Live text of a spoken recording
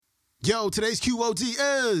Yo, today's QOD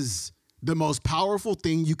is the most powerful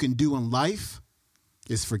thing you can do in life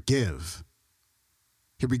is forgive.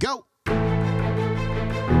 Here we go.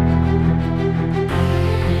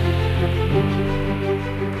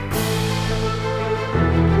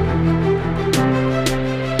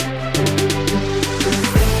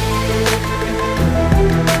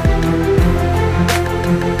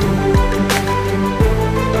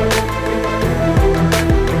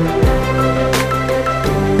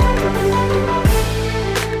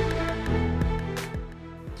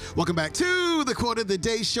 Welcome back to the Quote of the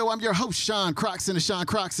Day Show. I'm your host, Sean Croxton of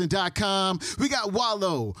SeanCroxton.com. We got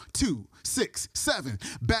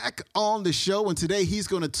Wallo267 back on the show, and today he's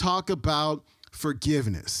going to talk about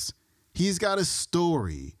forgiveness. He's got a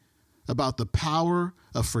story about the power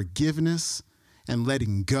of forgiveness and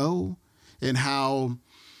letting go, and how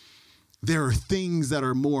there are things that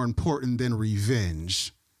are more important than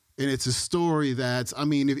revenge. And it's a story that,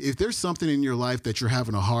 if there's something in your life that you're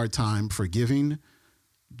having a hard time forgiving,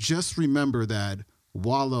 just remember that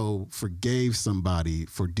Wallo forgave somebody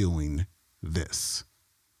for doing this.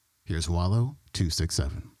 Here's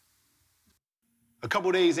Wallo267. A couple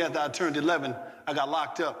days after I turned 11, I got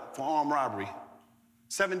locked up for armed robbery.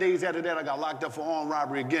 7 days after that, I got locked up for armed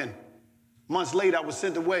robbery again. Months later, I was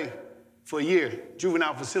sent away for a year,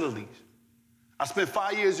 juvenile facilities. I spent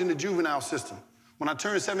 5 years in the juvenile system. When I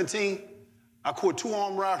turned 17, I caught 2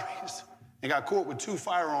 armed robberies and got caught with 2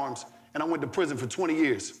 firearms, and I went to prison for 20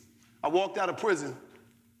 years. I walked out of prison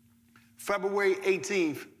February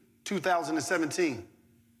 18th, 2017.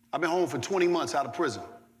 I've been home for 20 months out of prison.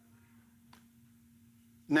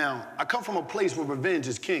 Now, I come from a place where revenge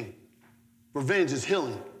is king. Revenge is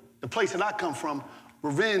healing. The place that I come from,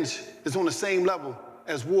 revenge is on the same level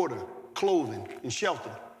as water, clothing, and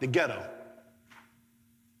shelter, the ghetto.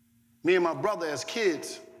 Me and my brother as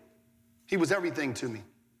kids, he was everything to me.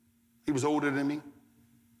 He was older than me.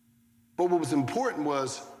 But what was important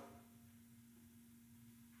was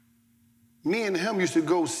me and him used to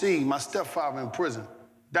go see my stepfather in prison,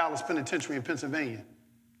 Dallas Penitentiary in Pennsylvania.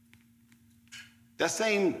 That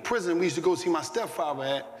same prison we used to go see my stepfather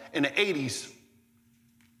at in the 80s,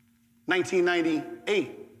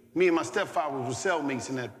 1998, me and my stepfather were cellmates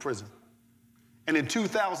in that prison. And in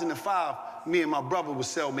 2005, me and my brother were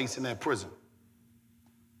cellmates in that prison.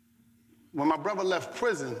 When my brother left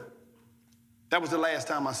prison, that was the last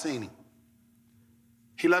time I seen him.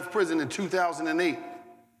 He left prison in 2008,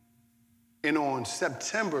 and on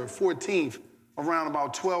September 14th, around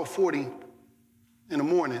about 12:40 in the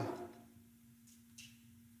morning,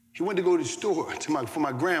 he went to go to the store for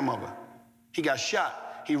my grandmother. He got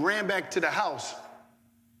shot. He ran back to the house.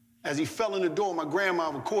 As he fell in the door, my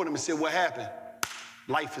grandmother caught him and said, "What happened?"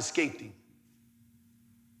 Life escaped him.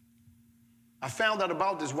 I found out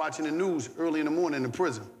about this watching the news early in the morning in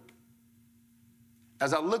prison.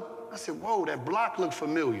 As I looked, I said, whoa, that block looked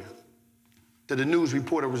familiar, that the news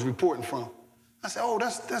reporter was reporting from. I said, oh,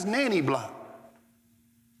 that's Nanny Block.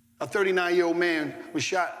 A 39-year-old man was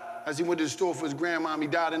shot as he went to the store for his grandmom. He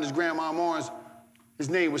died in his grandmom's arms. His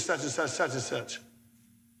name was such and such, such and such.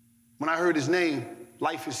 When I heard his name,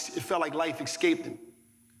 it felt like life escaped him.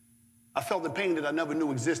 I felt the pain that I never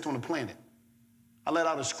knew existed on the planet. I let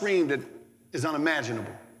out a scream that is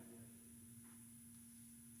unimaginable.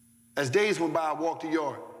 As days went by, I walked the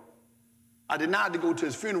yard. I denied to go to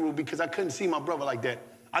his funeral because I couldn't see my brother like that.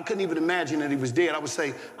 I couldn't even imagine that he was dead. I would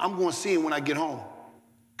say, I'm going to see him when I get home,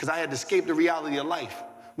 because I had to escape the reality of life.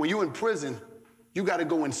 When you're in prison, you got to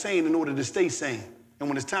go insane in order to stay sane. And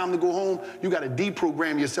when it's time to go home, you got to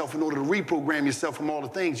deprogram yourself in order to reprogram yourself from all the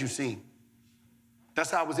things you've seen.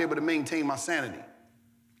 That's how I was able to maintain my sanity.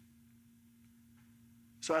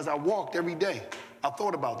 So as I walked every day, I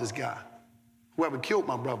thought about this guy, whoever killed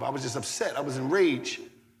my brother. I was just upset. I was enraged.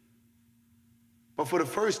 But for the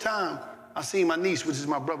first time, I seen my niece, which is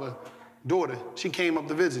my brother's daughter. She came up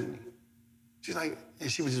to visit me. She's like,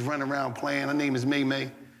 and she was just running around playing. Her name is May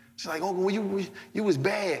May. She's like, Uncle, you was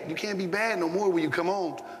bad. You can't be bad no more when you come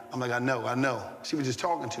home. I'm like, I know. She was just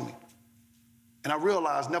talking to me. And I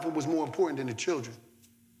realized nothing was more important than the children,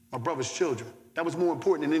 my brother's children. That was more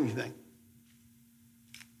important than anything.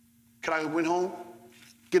 Could I went home,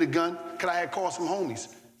 get a gun? Could I have called some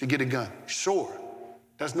homies to get a gun? Sure.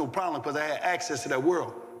 That's no problem, because I had access to that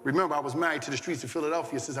world. Remember, I was married to the streets of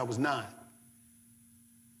Philadelphia since I was 9.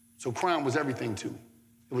 So crime was everything to me.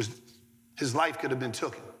 His life could have been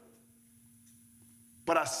taken.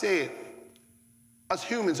 But I said, us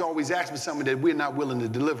humans always ask for something that we're not willing to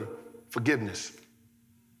deliver: forgiveness.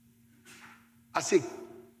 I said,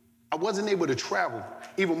 I wasn't able to travel,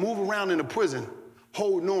 even move around in the prison,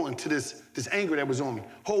 holding on to this anger that was on me,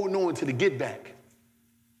 holding on to the get back.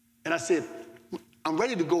 And I said, I'm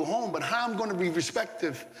ready to go home, but how I'm going to be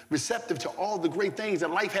receptive to all the great things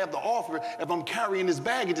that life have to offer if I'm carrying this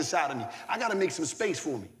baggage inside of me? I got to make some space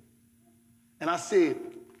for me. And I said,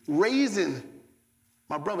 raising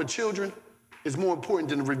my brother's children is more important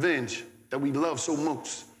than the revenge that we love so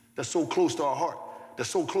much, that's so close to our heart, that's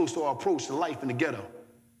so close to our approach to life in the ghetto.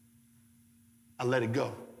 I let it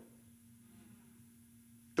go.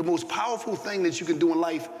 The most powerful thing that you can do in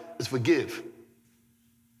life is forgive.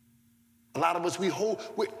 A lot of us,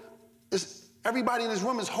 everybody in this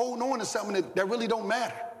room is holding on to something that really don't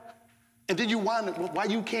matter. And then you wonder why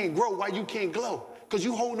you can't grow, why you can't glow. Because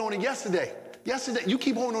you holding on to yesterday. Yesterday, you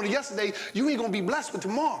keep holding on to yesterday, you ain't gonna be blessed with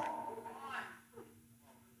tomorrow.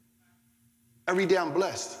 Every day I'm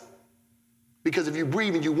blessed. Because if you're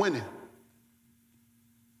breathing, you're winning.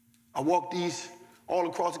 I walk these all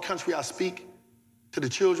across the country. I speak to the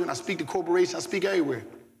children, I speak to corporations, I speak everywhere.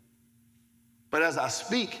 But as I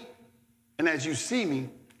speak, and as you see me,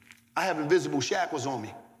 I have invisible shackles on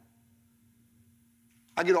me.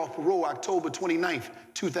 I get off parole October 29th,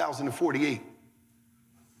 2048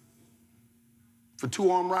 for 2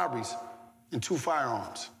 armed robberies and 2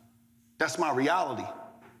 firearms. That's my reality.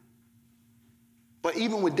 But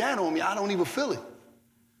even with that on me, I don't even feel it.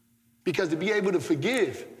 Because to be able to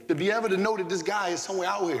forgive, to be able to know that this guy is somewhere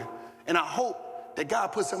out here, and I hope that God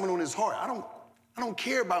put something on his heart. I don't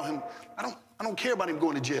care about him. I don't care about him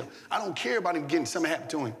going to jail. I don't care about him getting something happen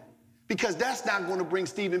to him. Because that's not going to bring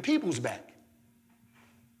Stephen Peoples back.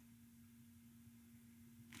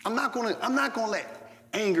 I'm not going to let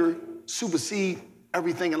anger supersede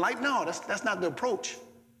everything in life. No, that's not the approach.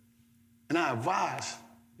 And I advise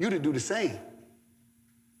you to do the same.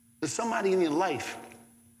 There's somebody in your life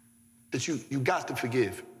that you got to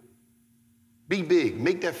forgive. Be big.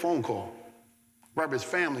 Make that phone call. Whether it's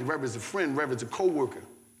family, whether it's a friend, whether it's a coworker.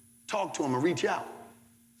 Talk to them and reach out.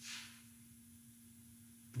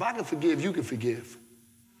 If I can forgive, you can forgive.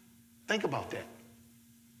 Think about that.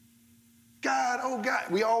 God, oh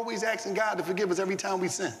God, we always asking God to forgive us every time we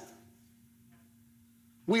sin.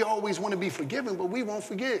 We always want to be forgiven, but we won't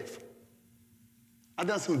forgive. I've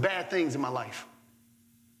done some bad things in my life.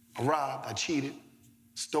 I robbed, I cheated,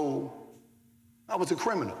 stole. I was a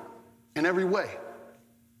criminal in every way.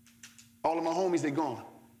 All of my homies, they're gone.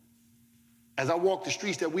 As I walk the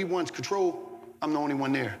streets that we once controlled, I'm the only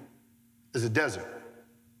one there. There's a desert.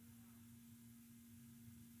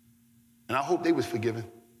 And I hope they was forgiven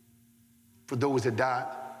for those that died,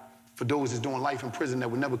 for those that's doing life in prison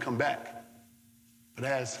that would never come back. But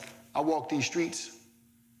as I walk these streets,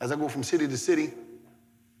 as I go from city to city,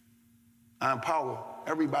 I empower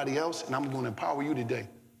everybody else, and I'm going to empower you today.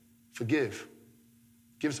 Forgive.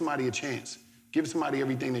 Give somebody a chance. Give somebody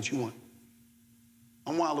everything that you want.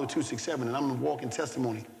 I'm Wallo267, and I'm a walking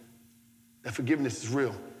testimony that forgiveness is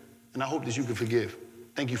real, and I hope that you can forgive.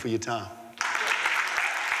 Thank you for your time.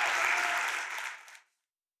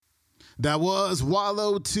 That was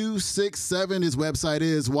Wallo267. His website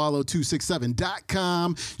is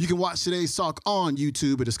Wallo267.com. You can watch today's talk on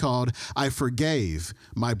YouTube. It is called I Forgave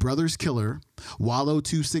My Brother's Killer,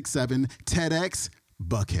 Wallo267 TEDx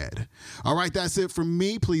Buckhead. All right, that's it from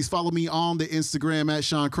me. Please follow me on the Instagram at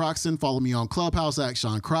Sean Croxton. Follow me on Clubhouse at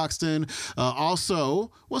Sean Croxton. Also,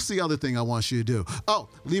 what's the other thing I want you to do? Oh,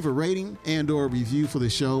 leave a rating and or review for the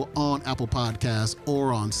show on Apple Podcasts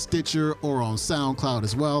or on Stitcher or on SoundCloud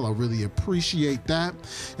as well. I really appreciate that.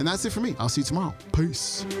 And that's it for me. I'll see you tomorrow.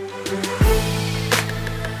 Peace.